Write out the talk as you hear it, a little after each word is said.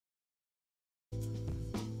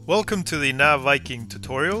Welcome to the NAV Viking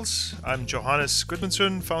tutorials. I'm Johannes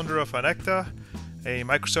Gudmundsson, founder of Anecta, a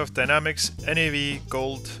Microsoft Dynamics NAV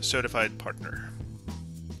Gold certified partner.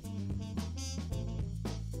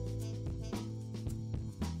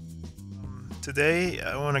 Today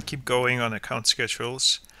I want to keep going on account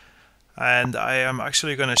schedules, and I am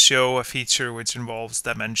actually going to show a feature which involves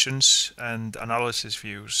dimensions and analysis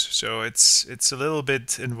views. So it's a little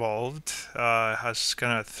bit involved. It has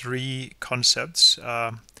kind of three concepts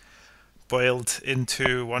boiled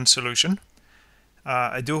into one solution.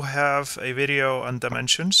 I do have a video on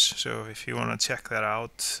dimensions, so if you want to check that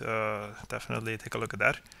out, definitely take a look at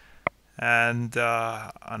that. And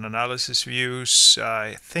on analysis views,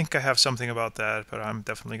 I think I have something about that, but I'm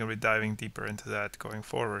definitely going to be diving deeper into that going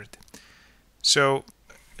forward. So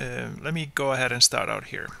let me go ahead and start out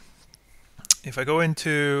here. If I go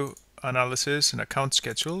into analysis and account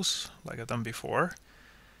schedules, like I've done before,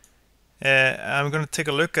 I'm going to take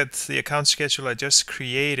a look at the account schedule I just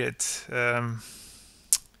created,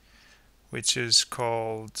 which is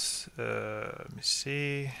called, let me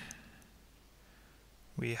see,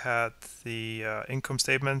 we had the income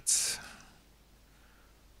statement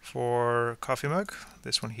for coffee mug,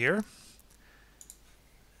 this one here.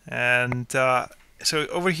 And so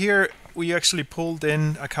over here, we actually pulled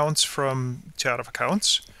in accounts from chart of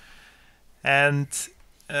accounts. And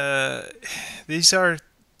these are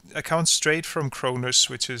accounts straight from Cronus,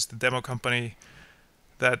 which is the demo company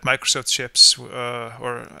that Microsoft ships,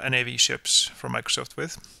 or NAV ships from Microsoft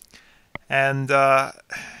with. And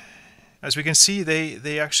as we can see,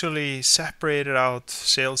 they actually separated out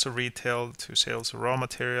sales of retail to sales of raw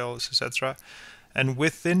materials, etc. And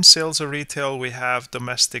within sales of retail, we have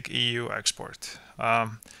domestic EU export.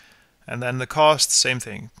 And then the cost, same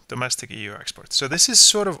thing, domestic EU export. So this is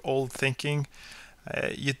sort of old thinking.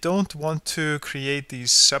 You don't want to create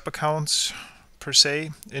these sub-accounts per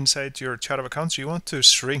se inside your chart of accounts. You want to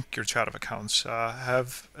shrink your chart of accounts,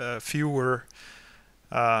 have fewer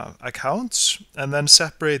accounts, and then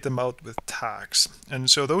separate them out with tags. And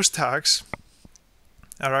so those tags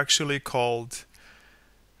are actually called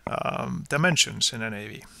dimensions in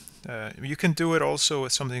NAV. You can do it also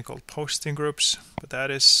with something called posting groups, but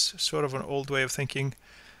that is sort of an old way of thinking.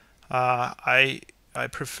 I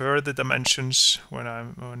prefer the dimensions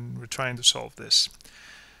when we're trying to solve this.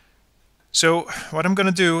 So what I'm going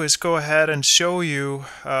to do is go ahead and show you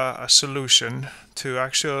a solution to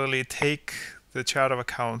actually take the chart of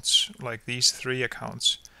accounts, like these three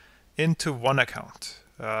accounts, into one account,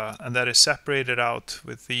 and that is separated out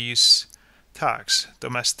with these tags,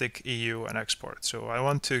 domestic, EU, and export. So I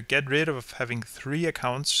want to get rid of having three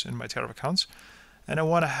accounts in my chart of accounts, and I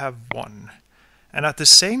want to have one. And at the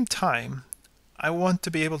same time, I want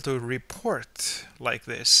to be able to report like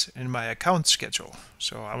this in my account schedule.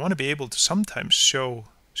 So I want to be able to sometimes show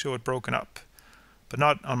it broken up, but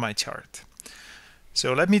not on my chart.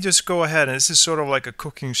 So let me just go ahead, and this is sort of like a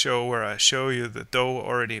cooking show where I show you the dough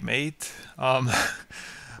already made.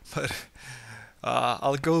 But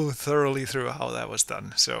I'll go thoroughly through how that was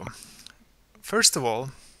done. So first of all,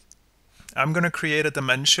 I'm going to create a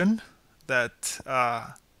dimension that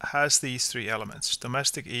has these three elements,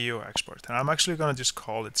 domestic, EU, export. And I'm actually going to just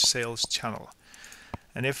call it sales channel.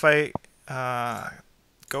 And if I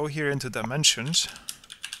go here into dimensions,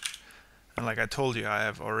 and like I told you, I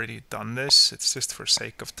have already done this, it's just for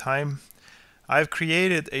sake of time, I've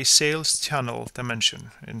created a sales channel dimension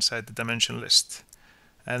inside the dimension list.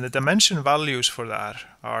 And the dimension values for that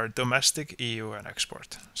are domestic, EU, and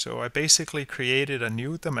export. So I basically created a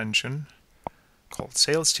new dimension called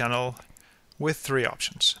sales channel with three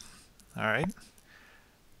options. All right.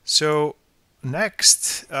 So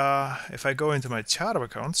next, if I go into my chart of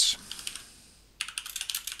accounts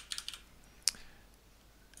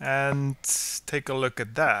and take a look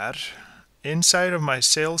at that, inside of my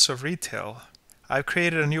sales of retail, I've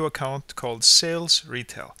created a new account called sales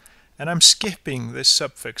retail. And I'm skipping this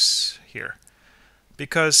subfix here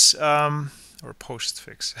because, or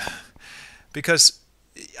postfix, because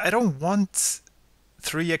I don't want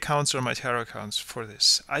three accounts on my chart accounts for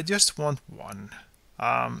this. I just want one.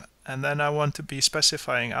 And then I want to be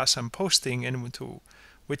specifying as I'm posting into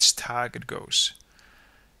which tag it goes.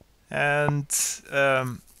 And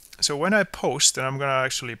so when I post, and I'm going to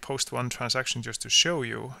actually post one transaction just to show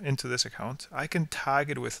you into this account, I can tag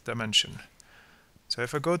it with dimension. So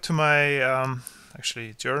if I go to my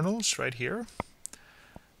actually journals right here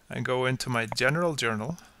and go into my general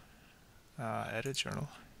journal, edit journal,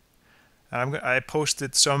 and I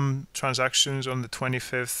posted some transactions on the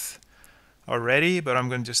 25th already, but I'm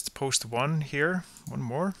going to just post one here, one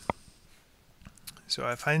more. So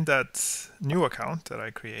I find that new account that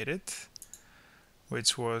I created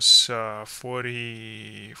which was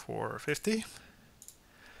 44.50.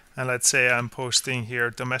 And let's say I'm posting here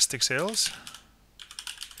domestic sales.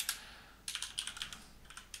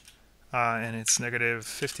 And it's negative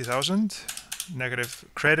 50,000. Negative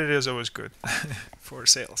credit is always good for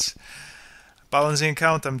sales. Balancing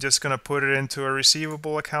account, I'm just going to put it into a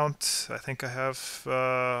receivable account. I think I have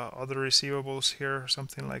other receivables here or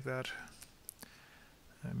something like that.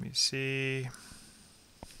 Let me see.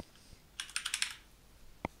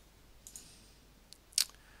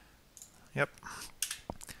 Yep.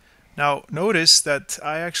 Now notice that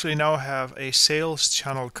I actually now have a sales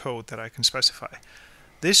channel code that I can specify.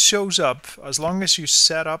 This shows up as long as you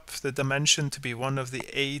set up the dimension to be one of the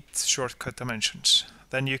 8 shortcut dimensions.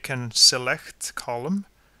 Then you can select column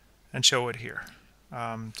and show it here.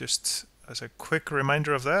 Just as a quick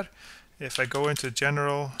reminder of that, if I go into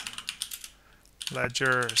General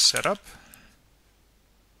Ledger Setup,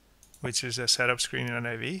 which is a setup screen in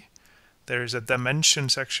NAV, there is a dimension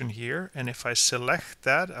section here, and if I select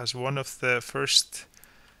that as one of the first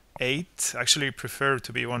 8, actually prefer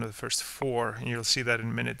to be one of the first 4, and you'll see that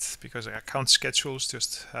in minutes because account schedules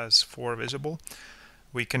just has 4 visible.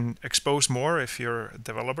 We can expose more if you're a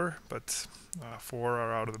developer, but 4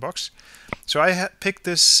 are out of the box. So I picked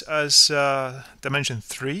this as dimension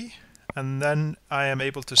 3, and then I am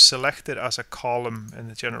able to select it as a column in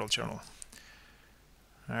the general journal.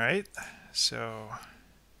 Alright, so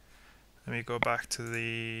let me go back to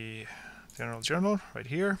the general journal right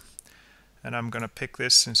here, and I'm going to pick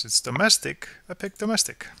this. Since it's domestic, I pick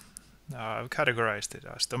domestic. Now I've categorized it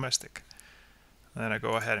as domestic. And then I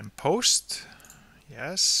go ahead and post.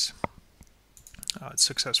 Yes, it's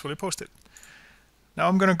successfully posted. Now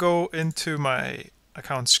I'm going to go into my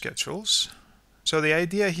account schedules. So the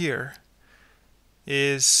idea here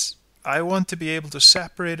is I want to be able to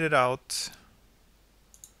separate it out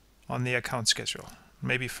on the account schedule.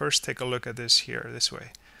 Maybe first take a look at this here this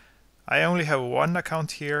way. I only have one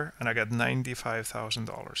account here, and I got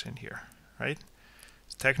 $95,000 in here, right?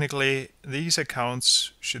 Technically, these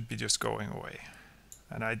accounts should be just going away.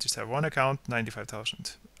 And I just have one account,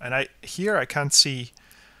 95,000. And here I can't see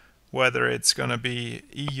whether it's going to be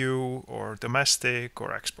EU or domestic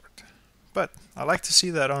or export. But I like to see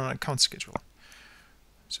that on an account schedule.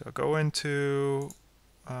 So go into,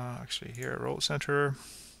 actually here, Role Center,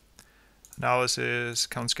 Analysis,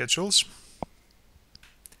 Account Schedules.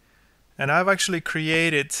 And I've actually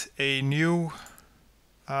created a new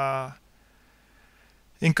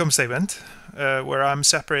income statement where I'm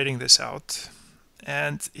separating this out.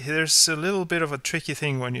 And there's a little bit of a tricky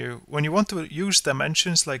thing when you want to use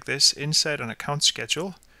dimensions like this inside an account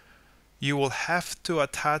schedule. You will have to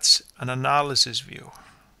attach an analysis view.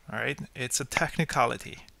 All right, it's a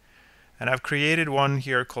technicality, and I've created one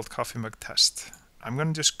here called Coffee Mug Test. I'm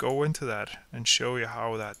going to just go into that and show you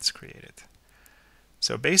how that's created.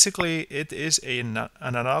 So basically, it is an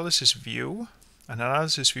analysis view. An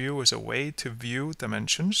analysis view is a way to view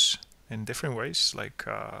dimensions in different ways. Like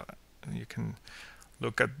you can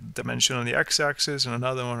look at dimension on the x-axis and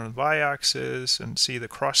another one on the y-axis and see the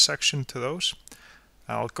cross-section to those.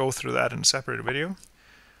 I'll go through that in a separate video.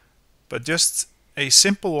 But just a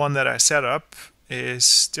simple one that I set up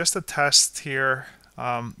is just a test here.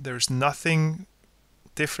 There's nothing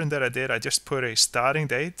different that I did. I just put a starting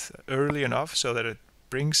date early enough so that it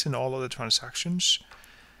brings in all of the transactions.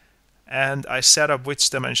 And I set up which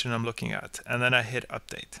dimension I'm looking at. And then I hit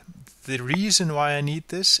update. The reason why I need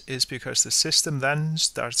this is because the system then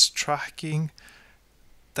starts tracking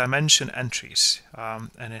dimension entries,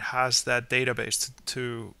 and it has that database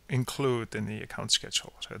to include in the account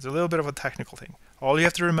schedule. So it's a little bit of a technical thing. All you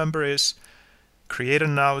have to remember is create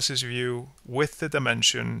an analysis view with the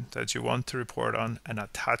dimension that you want to report on and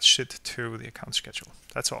attach it to the account schedule.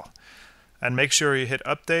 That's all. And make sure you hit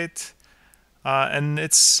update. And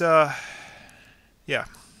it's, yeah.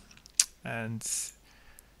 And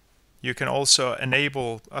you can also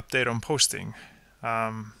enable update on posting.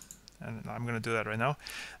 And I'm going to do that right now.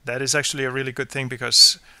 That is actually a really good thing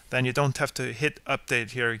because then you don't have to hit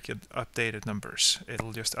update here, you get updated numbers.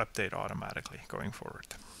 It'll just update automatically going forward.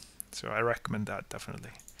 So I recommend that definitely.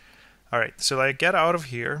 All right, so I get out of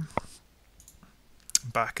here,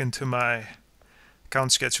 back into my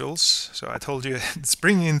account schedules. So I told you it's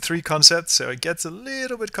bringing in 3 concepts, so it gets a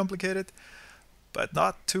little bit complicated, but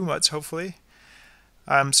not too much, hopefully.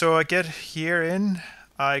 So I get here in.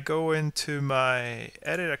 I go into my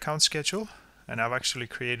edit account schedule, and I've actually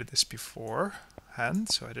created this beforehand,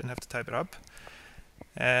 so I didn't have to type it up.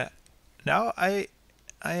 Now I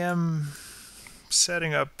am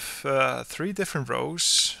setting up 3 different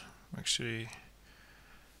rows. Actually,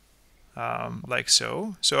 like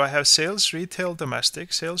so. So I have sales retail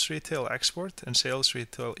domestic, sales retail export, and sales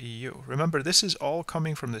retail EU. Remember, this is all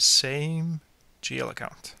coming from the same GL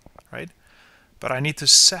account, right? But I need to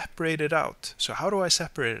separate it out. So how do I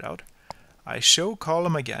separate it out? I show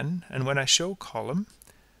column again, and when I show column,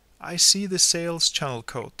 I see the sales channel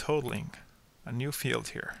code totaling, a new field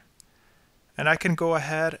here. And I can go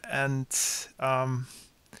ahead and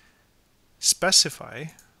specify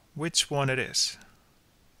which one it is.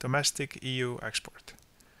 Domestic EU export.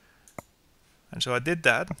 And so I did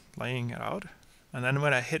that, laying it out. And then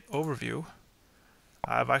when I hit overview,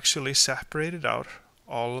 I've actually separated out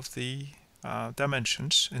all of the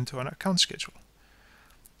dimensions into an account schedule.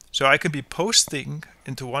 So I could be posting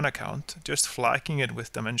into one account, just flagging it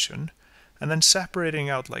with dimension, and then separating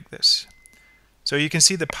out like this. So you can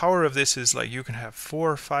see the power of this is like you can have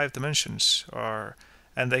 4 or 5 dimensions,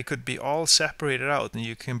 and they could be all separated out, and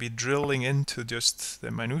you can be drilling into just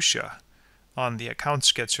the minutia on the account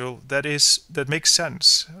schedule that makes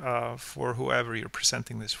sense for whoever you're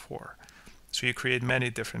presenting this for. So you create many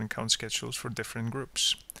different account schedules for different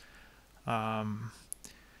groups.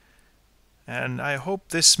 And I hope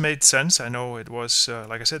this made sense. I know it was,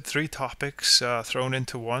 like I said, 3 topics thrown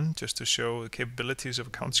into one just to show the capabilities of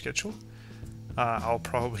account schedule. I'll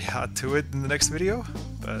probably add to it in the next video,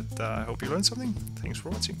 but I hope you learned something. Thanks for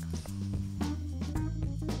watching.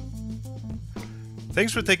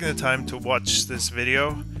 Thanks for taking the time to watch this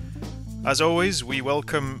video. As always, we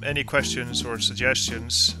welcome any questions or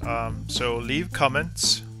suggestions, so leave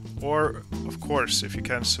comments, or of course, if you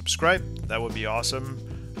can subscribe, that would be awesome.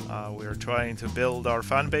 We are trying to build our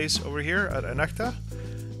fan base over here at Enecta.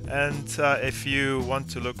 And if you want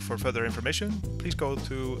to look for further information, please go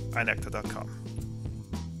to enecta.com.